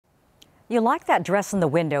You like that dress in the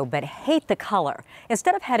window but hate the color.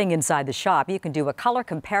 Instead of heading inside the shop, you can do a color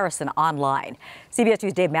comparison online. CBS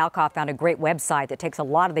News' Dave Malkoff found a great website that takes a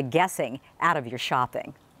lot of the guessing out of your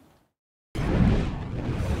shopping.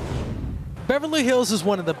 Beverly Hills is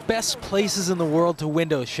one of the best places in the world to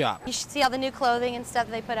window shop. You should see all the new clothing and stuff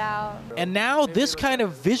they put out. And now this kind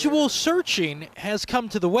of visual searching has come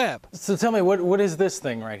to the web. So tell me, what is this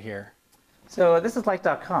thing right here? So this is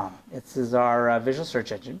like.com. This is our visual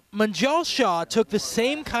search engine. Manjal Shah took the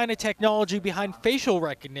same kind of technology behind facial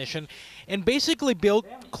recognition and basically built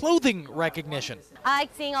clothing recognition. I like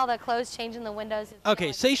seeing all the clothes change in the windows.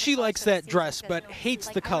 Okay, say she likes that dress but hates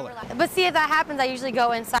the color. But see, if that happens, I usually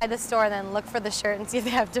go inside the store and then look for the shirt and see if they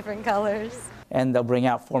have different colors. And they'll bring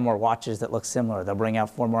out 4 more watches that look similar. They'll bring out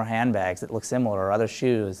 4 more handbags that look similar, or other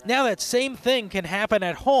shoes. Now that same thing can happen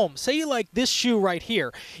at home. Say you like this shoe right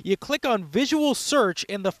here. You click on visual search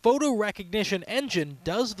and the photo recognition engine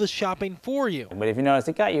does the shopping for you. But if you notice,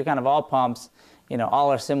 it got you kind of all pumps, you know,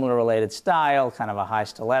 all are similar related style, kind of a high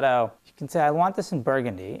stiletto. You can say, I want this in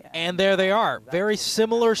burgundy. And there they are, very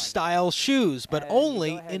similar style shoes, but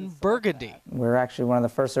only in burgundy. We're actually one of the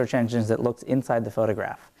first search engines that looks inside the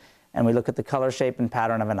photograph. And we look at the color, shape, and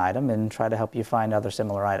pattern of an item and try to help you find other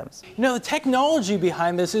similar items. You know, the technology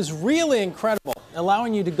behind this is really incredible,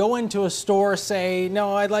 allowing you to go into a store, say,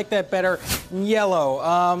 no, I'd like that better in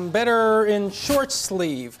yellow, better in short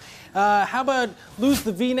sleeve. How about lose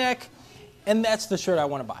the V-neck, and that's the shirt I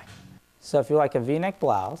want to buy. So if you like a V-neck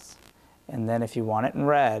blouse, and then if you want it in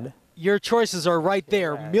red, your choices are right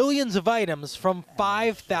there. Millions of items from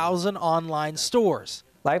 5,000 online stores.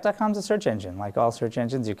 Like.com is a search engine. Like all search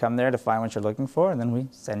engines, you come there to find what you're looking for, and then we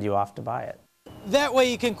send you off to buy it. That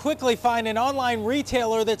way you can quickly find an online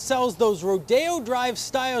retailer that sells those Rodeo Drive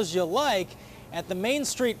styles you like at the Main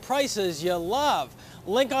Street prices you love.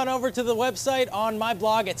 Link on over to the website on my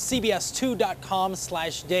blog at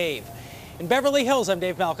cbs2.com/Dave. In Beverly Hills, I'm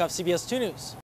Dave Malkoff, CBS 2 News.